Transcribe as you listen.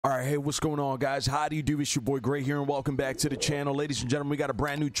All right, hey, what's going on, guys? How do you do? It's your boy Gray here, and welcome back to the channel. Ladies and gentlemen, we got a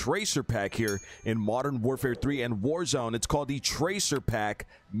brand new Tracer pack here in Modern Warfare 3 and Warzone. It's called the Tracer Pack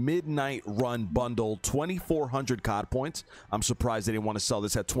Midnight Run Bundle, 2,400 COD points. I'm surprised they didn't want to sell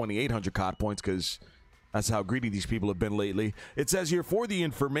this at 2,800 COD points because that's how greedy these people have been lately. It says here, for the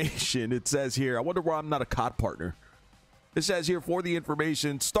information, it says here, I wonder why I'm not a COD partner. It says here, for the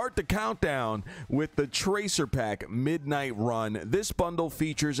information, start the countdown with the Tracer Pack Midnight Run. This bundle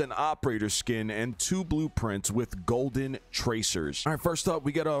features an operator skin and 2 blueprints with golden tracers. All right, first up,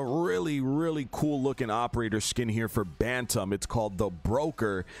 we got a really cool looking operator skin here for Bantam. It's called the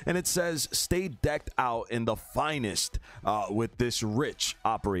Broker, and it says stay decked out in the finest with this rich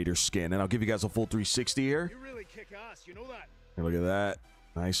operator skin. And I'll give you guys a full 360 here. You really kick ass, you know that. Hey, look at that.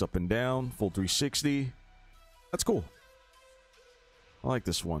 Nice up and down, full 360. That's cool. I like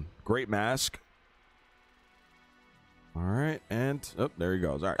this one. Great mask. All right, and oh, there he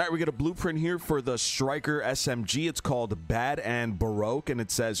goes. All right, we got a blueprint here for the Striker SMG. It's called Bad and Baroque, and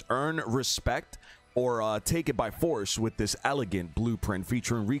it says earn respect or take it by force with this elegant blueprint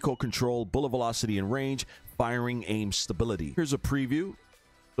featuring recoil control, bullet velocity and range, firing aim stability. Here's a preview.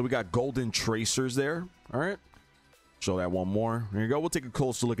 So we got golden tracers there. All right. Show that one more. There you go. We'll take a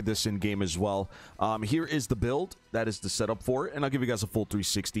closer look at this in game as well. Here is the build. That is the setup for it. And I'll give you guys a full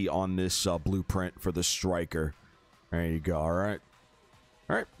 360 on this blueprint for the Striker. There you go. All right.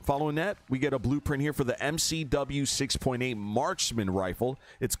 All right. Following that, we get a blueprint here for the MCW 6.8 Marksman Rifle.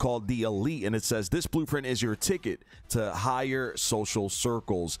 It's called the Elite, and it says this blueprint is your ticket to higher social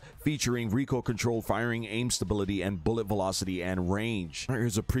circles, featuring recoil control, firing aim stability, and bullet velocity and range. All right,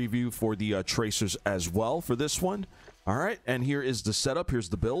 here's a preview for the tracers as well for this one. All right, and here is the setup. Here's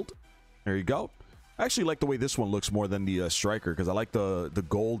the build. There you go. I actually like the way this one looks more than the Striker because I like the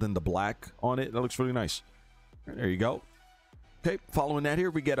gold and the black on it. That looks really nice. Right, there you go. Okay, following that here,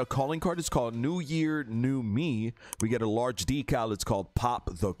 we get a calling card. It's called New Year, New Me. We get a large decal. It's called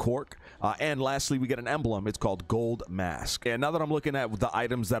Pop the Cork. And lastly, we get an emblem. It's called Gold Mask. And now that I'm looking at the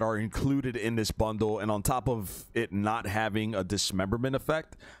items that are included in this bundle, and on top of it not having a dismemberment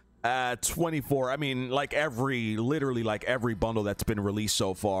effect, 24, I mean, literally like every bundle that's been released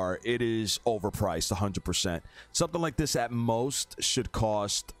so far, it is overpriced 100%. Something like this at most should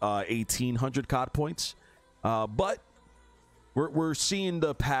cost 1,800 COD points. But we're seeing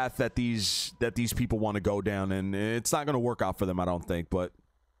the path that these people want to go down, and it's not going to work out for them, I don't think, but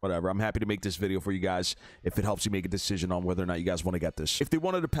whatever. I'm happy to make this video for you guys if it helps you make a decision on whether or not you guys want to get this. If they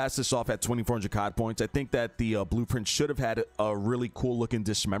wanted to pass this off at 2,400 COD points, I think that the blueprint should have had a really cool looking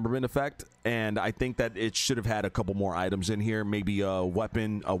dismemberment effect, and I think that it should have had a couple more items in here. Maybe a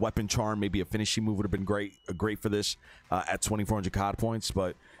weapon charm, maybe a finishing move would have been great for this at 2,400 COD points,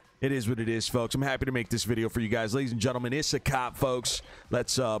 but it is what it is, folks. I'm happy to make this video for you guys. Ladies and gentlemen, it's a cop, folks.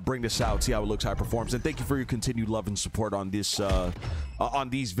 Let's bring this out, see how it looks, how it performs. And thank you for your continued love and support on this on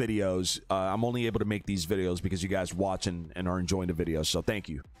these videos. I'm only able to make these videos because you guys watch and are enjoying the videos, so thank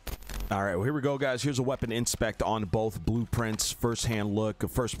you. All right, well, here we go, guys. Here's a weapon inspect on both blueprints. First-hand look, a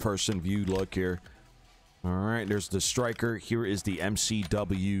first-person view look here. All right, there's the Striker. Here is the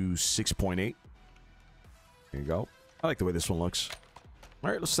MCW 6.8. There you go. I like the way this one looks. All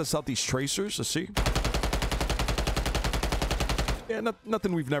right, let's test out these tracers. Let's see. Yeah,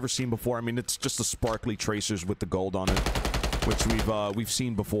 nothing we've never seen before. I mean, it's just the sparkly tracers with the gold on it, which we've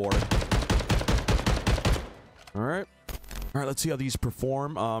seen before. All right, let's see how these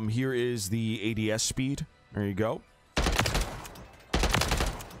perform. Here is the ADS speed. There you go.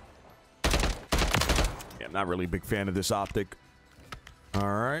 Yeah, I'm not really a big fan of this optic. All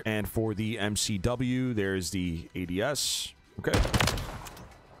right, and for the MCW, there's the ADS. Okay.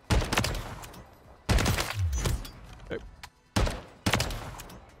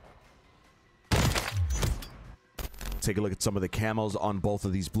 Take a look at some of the camos on both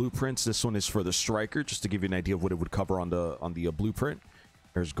of these blueprints. This one is for the Striker, just to give you an idea of what it would cover on the blueprint.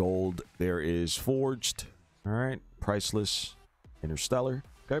 There's gold. There is forged. All right, priceless, interstellar.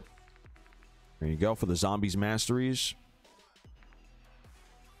 Okay, there you go for the zombies masteries.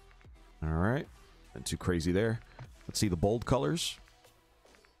 All right, not too crazy there. Let's see the bold colors.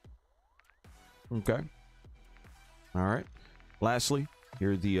 Okay. All right. Lastly,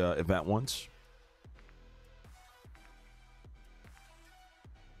 here are the event ones.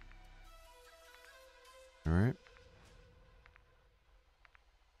 All right.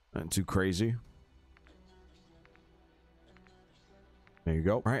 Not too crazy. There you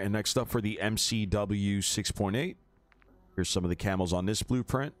go. All right, and next up for the MCW 6.8. Here's some of the camos on this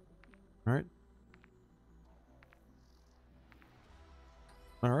blueprint. All right.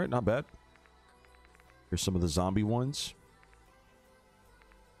 All right, not bad. Here's some of the zombie ones.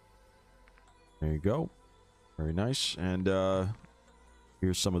 There you go. Very nice. And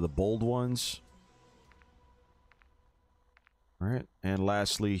here's some of the bold ones. All right. And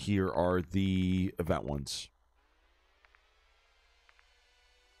lastly, here are the event ones.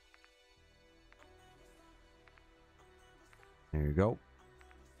 There you go.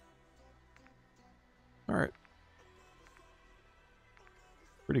 All right.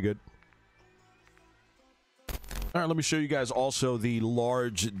 Pretty good. All right, let me show you guys also the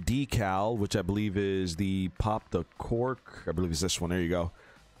large decal, which I believe is the pop the cork. I believe it's this one. There you go.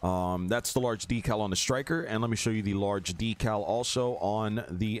 That's the large decal on the striker. And let me show you the large decal also on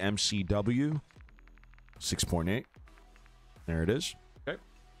the MCW 6.8. There it is. Okay.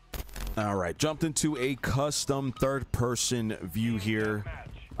 All right, jumped into a custom third-person view here.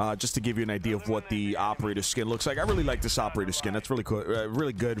 Just to give you an idea of what the operator skin looks like. I really like this operator skin. That's really cool.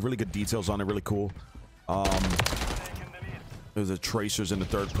 Really good details on it. Really cool. There's the tracers in the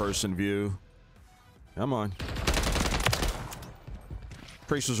third-person view. Come on.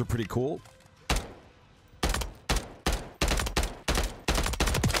 Tracers are pretty cool.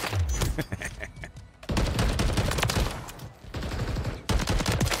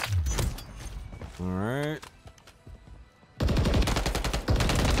 All right.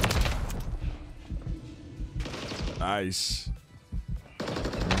 Nice.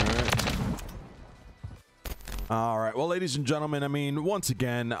 All right. Well, ladies and gentlemen, I mean, once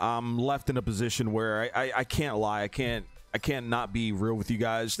again, I'm left in a position where I can't lie. I can't not be real with you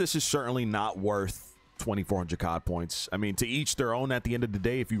guys. This is certainly not worth 2,400 COD points. I mean, to each their own at the end of the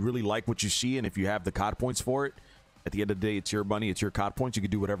day. If you really like what you see and if you have the COD points for it, at the end of the day, it's your money. It's your COD points. You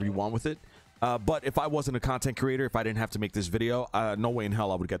can do whatever you want with it. But if I wasn't a content creator, if I didn't have to make this video, no way in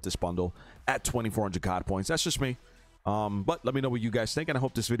hell I would get this bundle at 2,400 COD points. That's just me. But let me know what you guys think, and I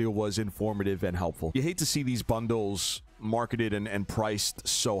hope this video was informative and helpful. You hate to see these bundles marketed and priced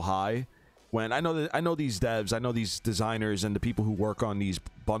so high, when I know these devs, I know these designers and the people who work on these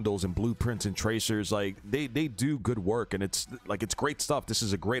bundles and blueprints and tracers, like they do good work, and it's great stuff. This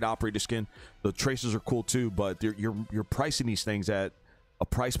is a great operator skin. The tracers are cool too, but you're pricing these things at a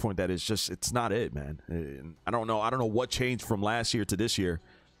price point that is just, it's not it, man. I don't know what changed from last year to this year.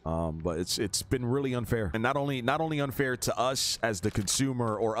 But it's been really unfair, and not only unfair to us as the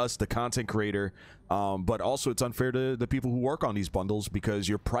consumer or us the content creator, but also it's unfair to the people who work on these bundles, because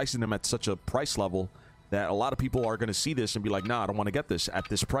you're pricing them at such a price level that a lot of people are going to see this and be like, nah, I don't want to get this at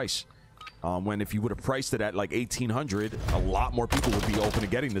this price. When if you would have priced it at like 1,800, a lot more people would be open to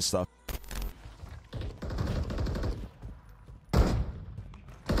getting this stuff.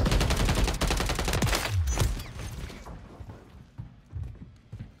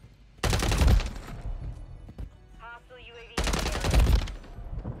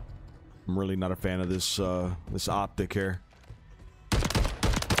 I'm really not a fan of this this optic here.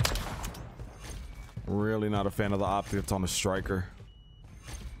 Really not a fan of the optic that's on the striker.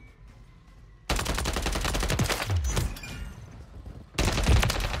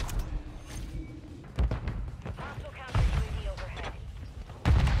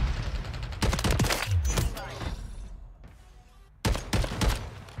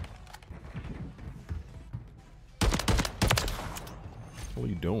 What are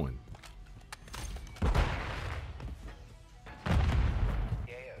you doing?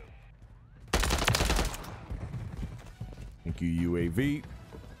 Thank you, UAV.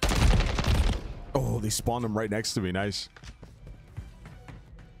 Oh, they spawned them right next to me. Nice.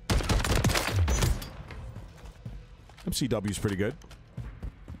 MCW is pretty good.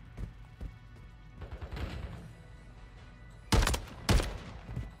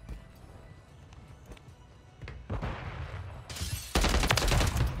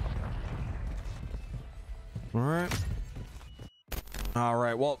 All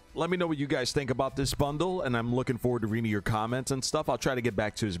right, well, let me know what you guys think about this bundle, and I'm looking forward to reading your comments and stuff. I'll try to get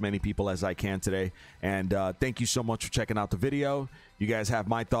back to as many people as I can today, and thank you so much for checking out the video. You guys have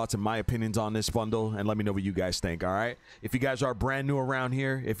my thoughts and my opinions on this bundle, and let me know what you guys think. All right, if you guys are brand new around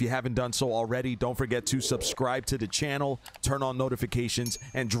here, if you haven't done so already, don't forget to subscribe to the channel, turn on notifications,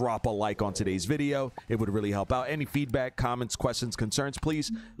 and drop a like on today's video. It would really help out. Any feedback, comments, questions, concerns,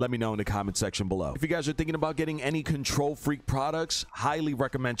 please let me know in the comment section below. If you guys are thinking about getting any Control Freak products, highly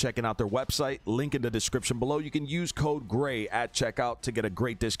recommend checking out their website. Link in the description below. You can use code GRAY at checkout to get a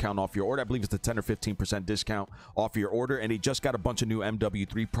great discount off your order. I believe it's a 10 or 15% discount off your order, and they just got a bunch of new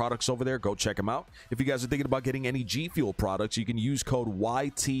MW3 products over there. Go check them out. If you guys are thinking about getting any G Fuel products, you can use code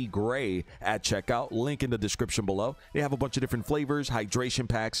YTGRAY at checkout. Link in the description below. They have a bunch of different flavors, hydration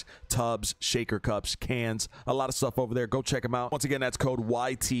packs, tubs, shaker cups, cans, a lot of stuff over there. Go check them out. Once again, that's code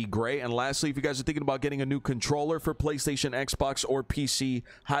YTGRAY. And lastly, if you guys are thinking about getting a new controller for PlayStation, Xbox, or PC, free.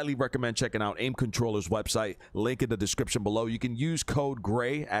 Highly recommend checking out Aim Controller's website. Link in the description below. You can use code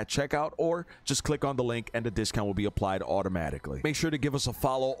GRAY at checkout, or just click on the link and the discount will be applied automatically. Make sure to give us a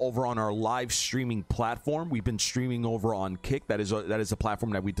follow over on our live streaming platform. We've been streaming over on Kick. That is a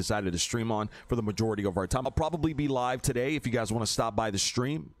platform that we decided to stream on for the majority of our time. I'll probably be live today if you guys want to stop by the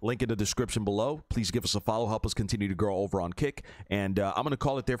stream. Link in the description below. Please give us a follow. Help us continue to grow over on Kick. And I'm going to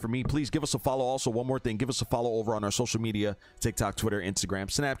call it there for me. Please give us a follow. Also, one more thing. Give us a follow over on our social media, TikTok, Twitter, Instagram,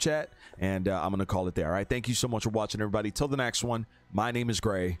 Snapchat. And I'm going to call it there. All right. Thank you so much for watching, everybody. Till the next one, my name is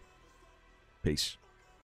Gray. Peace.